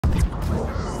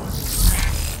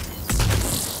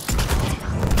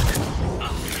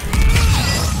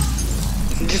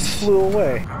flew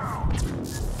away.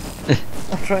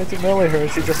 I'm trying to melee her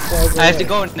and she just flies away. I have to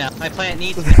go now. My plant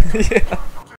needs me. Yeah.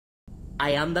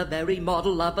 I am the very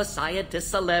model of a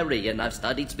scientist Solarian. I've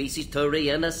studied species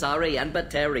Turian, Asari, and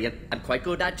Batarian. I'm quite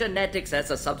good at genetics as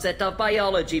a subset of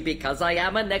biology because I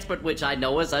am an expert, which I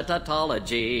know is a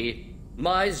tautology.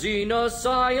 My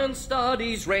xenoscience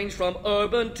studies range from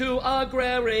urban to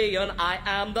agrarian. I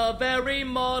am the very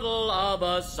model of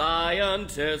a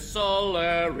scientist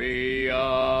Solarian.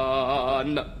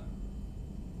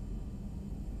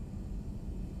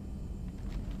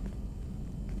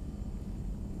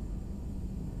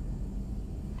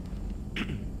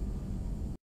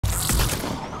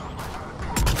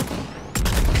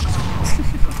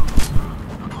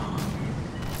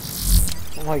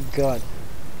 Oh my god.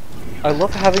 I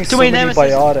love having so many many nemesis.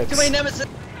 biotics. Too many nemesis.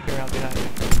 Around behind me.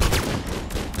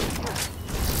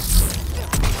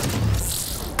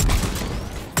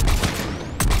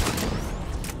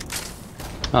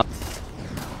 Oh.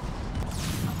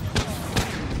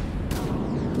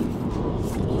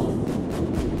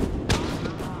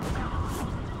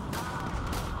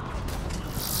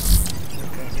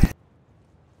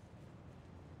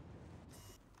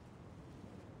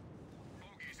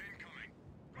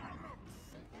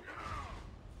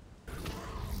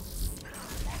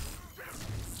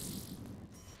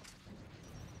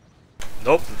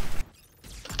 Nope.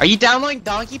 Are you downloading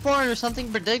donkey porn or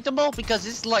something predictable? Because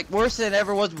it's like worse than it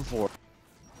ever was before.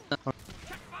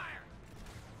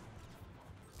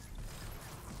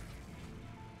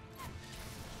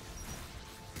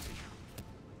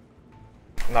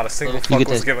 Not a single fuck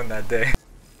was given that day.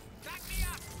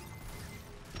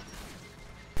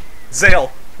 Zael,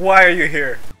 why are you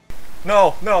here?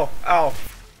 No, no, ow.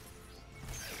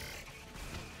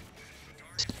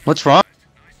 What's wrong?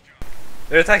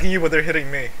 They're attacking you, but they're hitting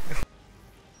me.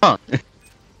 Huh.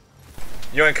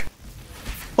 Yoink.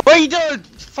 What are you doing,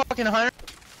 fucking hunter?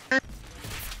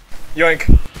 Yoink.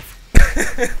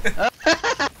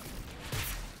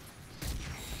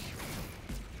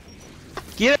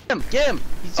 Get him! Get him!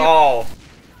 Oh.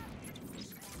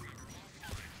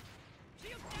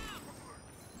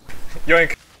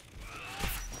 Yoink.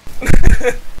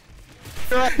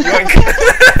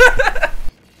 Yoink.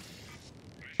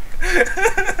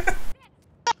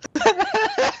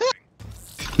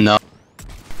 No.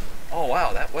 Oh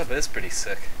wow, that web is pretty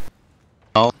sick.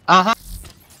 Oh. I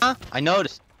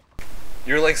noticed.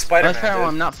 You're like Spider-Man, That's why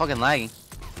I'm dude. not fucking lagging.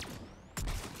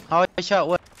 How I shot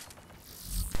what?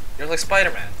 You're like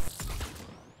Spider-Man.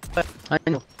 I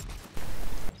know.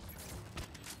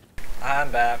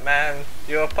 I'm Batman,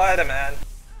 you're Spider-Man.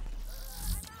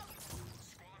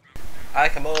 I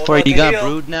come over Wait, you got heal.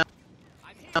 brood now?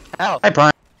 Ow. Hi,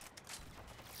 Brian.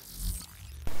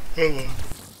 Hello.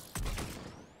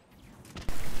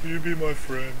 Will you be my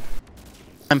friend?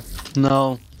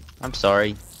 No. I'm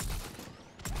sorry.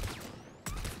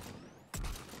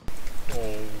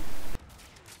 Oh.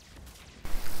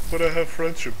 But I have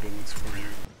friendship bullets for you.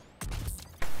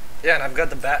 Yeah, and I've got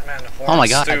the Batman horns Oh my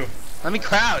god. too. Let me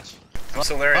crouch. I'm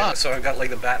Solarian, Fuck. so I've got like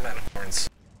the Batman horns.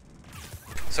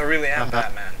 So I really am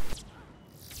Batman.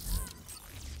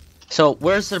 So,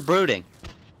 where's the brooding?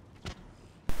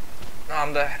 No,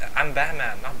 I'm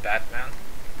Batman, not Batman.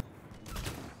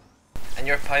 And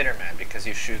you're Spider-Man because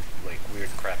you shoot like weird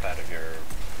crap out of your.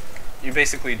 You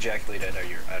basically ejaculate out of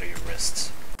your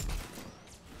wrists.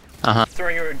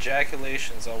 Throwing your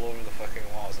ejaculations all over the fucking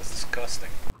walls. That's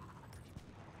disgusting.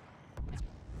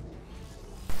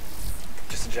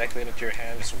 Just ejaculate into your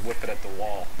hand, just whip it at the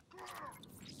wall.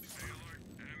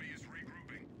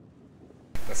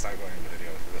 That's not going in the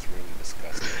video because that's really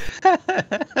disgusting.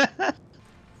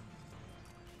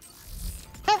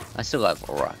 I still got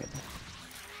a rocket.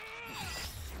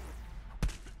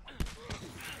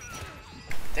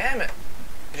 Damn it!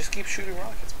 You just keep shooting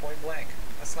rockets point blank.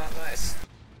 That's not nice.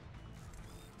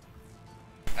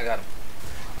 I got him.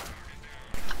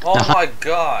 Oh my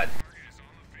god!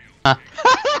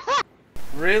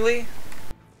 Really?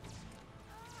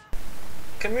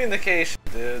 Communication,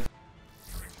 dude.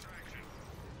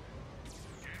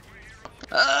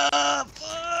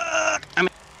 Fuck! I mean,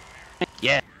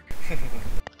 yeah.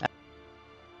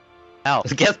 Ow.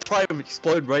 The gas pipe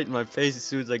exploded right in my face as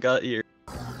soon as I got here.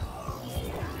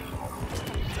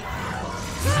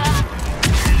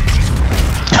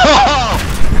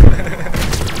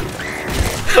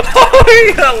 Oh,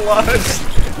 he got launched!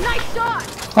 Nice shot!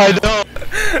 I know!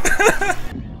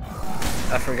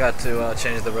 I forgot to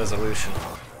change the resolution.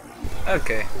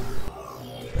 Okay.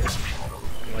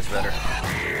 Much better.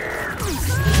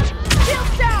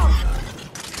 Shield down!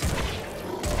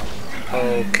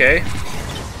 Okay.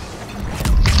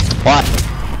 What?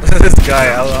 This guy,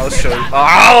 I'll show you.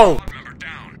 Ow!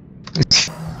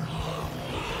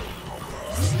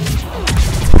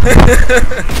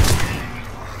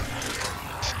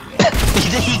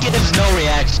 He gives no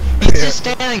reaction. He's just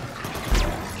standing.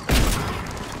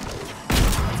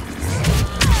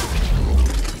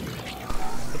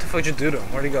 What the fuck did you do to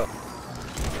him? Where'd he go?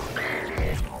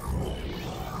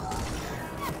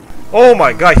 Oh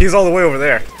my god, he's all the way over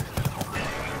there.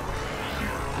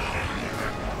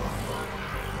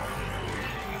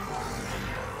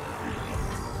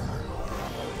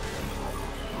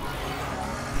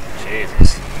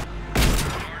 Jesus.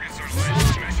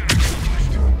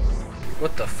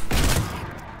 What the f—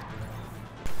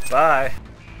 Bye.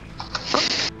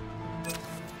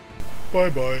 Bye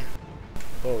bye.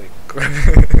 Holy crap.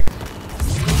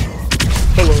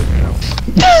 Hello.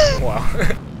 Wow.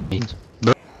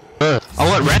 I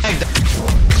want ragged.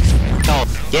 Oh,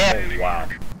 yeah. Oh, wow.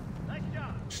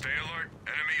 Stay alert.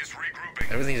 Enemy is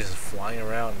regrouping. Everything's just flying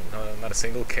around. Not a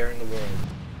single care in the world.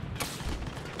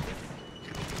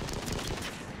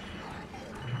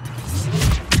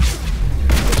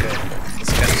 Okay,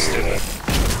 it's kind of stupid.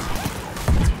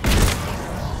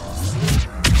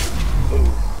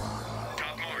 Ooh.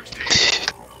 Top marks, team.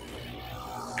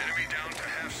 Enemy down to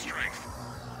half strength.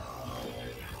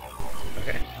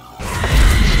 Okay.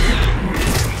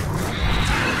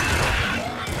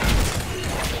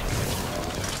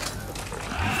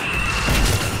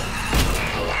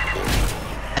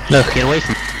 Look, get away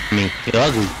from me, you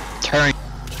ugly turn.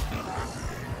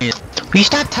 Will you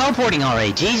stop teleporting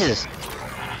already? Jesus!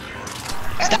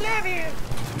 Stop. I love you!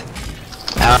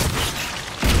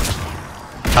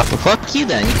 Well, fuck you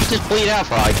then. You can just bleed out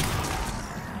for all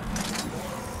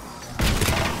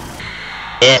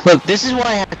Yeah. Look, this is what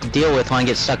I have to deal with when I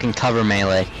get stuck in cover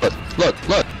melee. Look.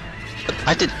 I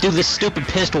have to do this stupid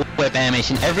pistol whip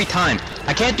animation every time.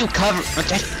 I can't do cover.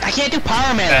 I can't do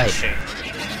power melee. Shit.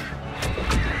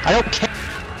 I don't care.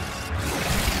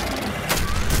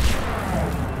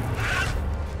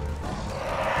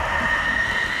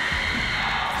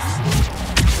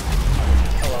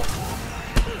 Hello.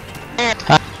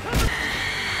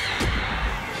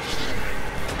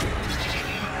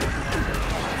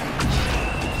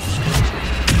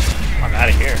 I'm out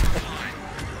of here.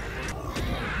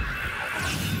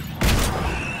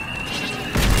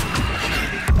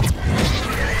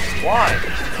 Why?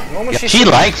 The moment She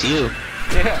likes you.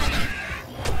 Yeah.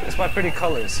 It's my pretty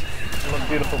colors. I'm a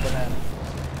beautiful banana.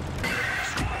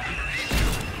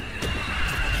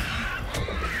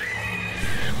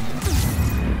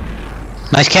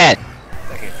 Nice cat.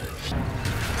 Thank you.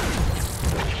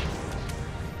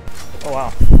 Oh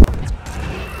wow.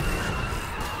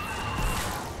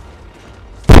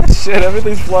 Shit,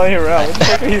 everything's flying around. What the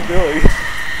fuck are you doing?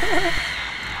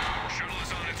 Shuttle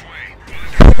is on its way.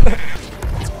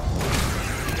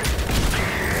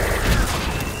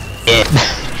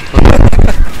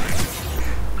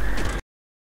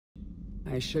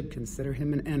 I should consider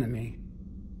him an enemy.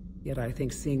 Yet I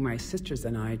think seeing my sisters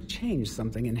and I changed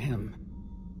something in him.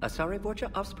 Sorry, but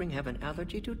your offspring have an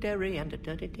allergy to dairy and...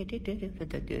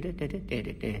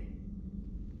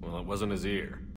 Well, it wasn't his ear.